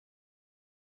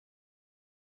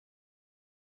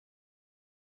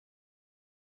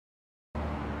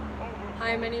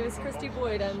Hi, my name is Kristy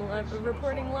Boyd. I'm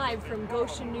reporting live from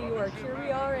Goshen, New York. Here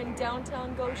we are in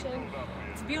downtown Goshen.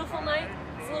 It's a beautiful night.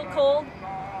 It's a little cold.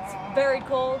 It's very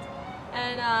cold.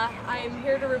 And I am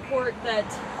here to report that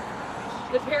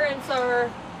the parents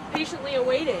are patiently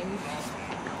awaiting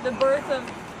the birth of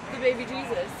the baby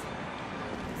Jesus.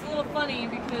 It's a little funny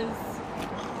because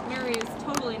Mary is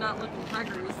totally not looking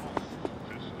preggers.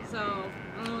 So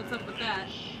I don't know what's up with that.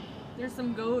 There's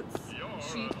some goats,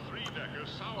 sheep,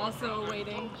 also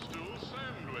waiting.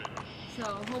 So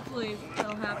hopefully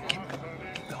it'll happen.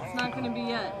 It's not going to be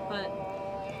yet, but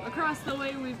across the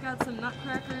way we've got some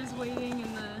nutcrackers waiting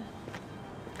in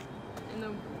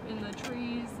the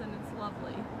trees, and it's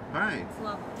lovely. Hi. It's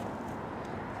lovely.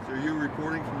 So are you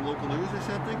reporting from local news or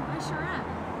something? I sure am.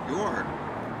 You are.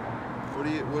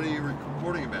 What are you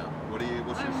reporting about? What's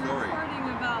your story? I'm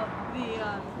reporting about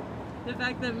the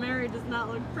fact that Mary does not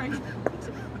look pregnant.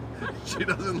 She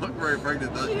doesn't look very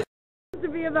pregnant, does she? She's supposed to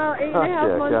be about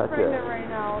 8.5 months pregnant right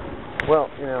now. Well,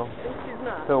 you know. And she's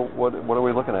not. So what are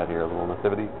we looking at here? A little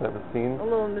nativity type of scene? A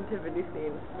little nativity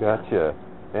scene. Gotcha.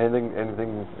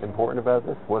 Anything important about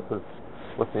this? What's the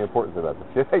importance about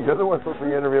this? Hey, you're the one supposed to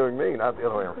be interviewing me, not the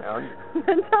other way around.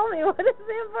 Then tell me, what is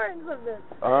the importance of this?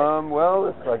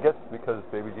 Well, I guess because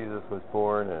baby Jesus was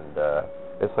born, and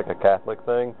it's like a Catholic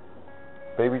thing.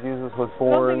 Baby Jesus was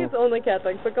born. I don't think it's only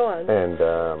Catholic, but go on. And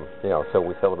you know, so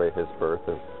we celebrate his birth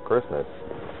of Christmas,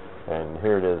 and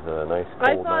here it is, a nice cold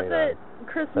night. I thought that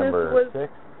Christmas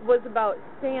was about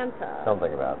Santa.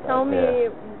 Something about that.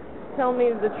 Tell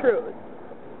me the truth.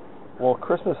 Well,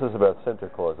 Christmas is about Santa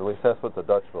Claus. At least that's what the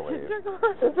Dutch believe. Santa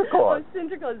Claus. Santa Claus. Oh,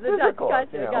 Santa Claus. The Dutch. Gotcha.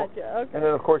 You know. Gotcha. Okay. And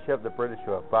then of course you have the British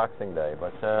who have Boxing Day,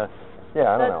 but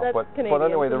yeah, I don't know. But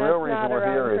anyway, the real reason we're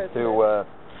here is to.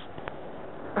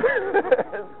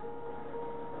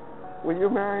 Will you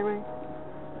marry me?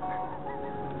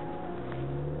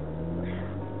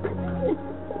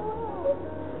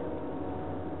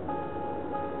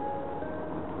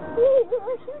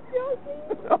 Are you joking?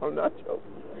 No, I'm not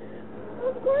joking.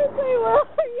 Of course I will.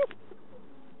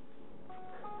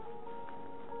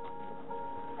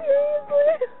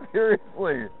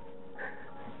 Seriously?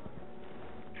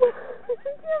 I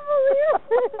can't believe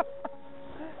it.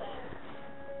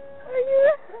 Are you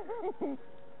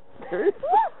Seriously?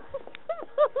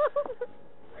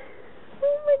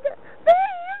 Oh my God,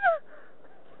 babe!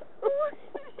 Where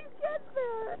did you get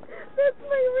that? That's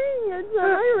my ring. It's not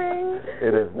my ring.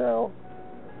 It is now.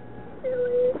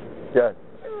 Really? Yes.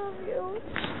 I love you.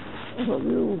 I love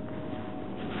you.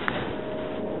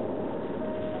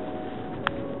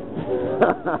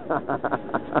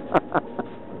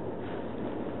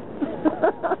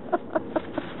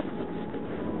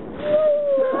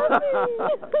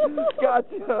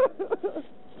 Gotcha. Are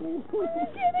you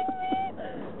kidding me?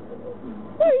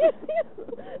 I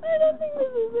don't think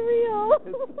this is real. It's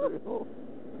real.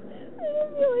 I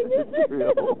don't feel like this is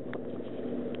real.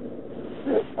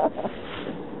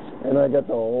 And I got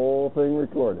the whole thing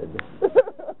recorded.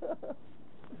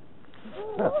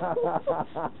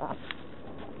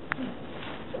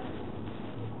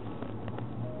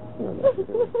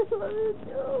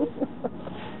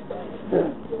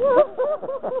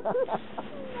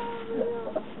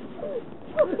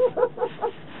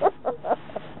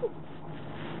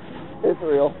 It's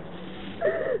real.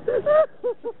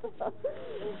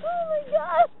 Oh my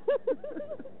God.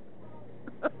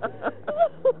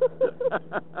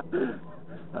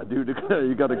 I do declare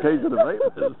you got a case of the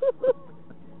vapors.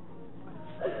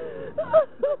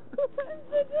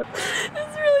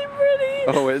 It's really pretty.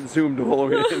 Oh, it zoomed all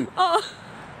the way in. Oh.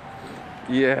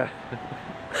 Yeah.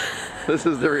 This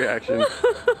is the reaction.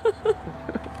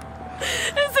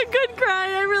 It's a good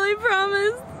cry, I really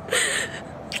promise.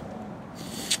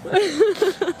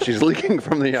 She's leaking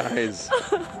from the eyes.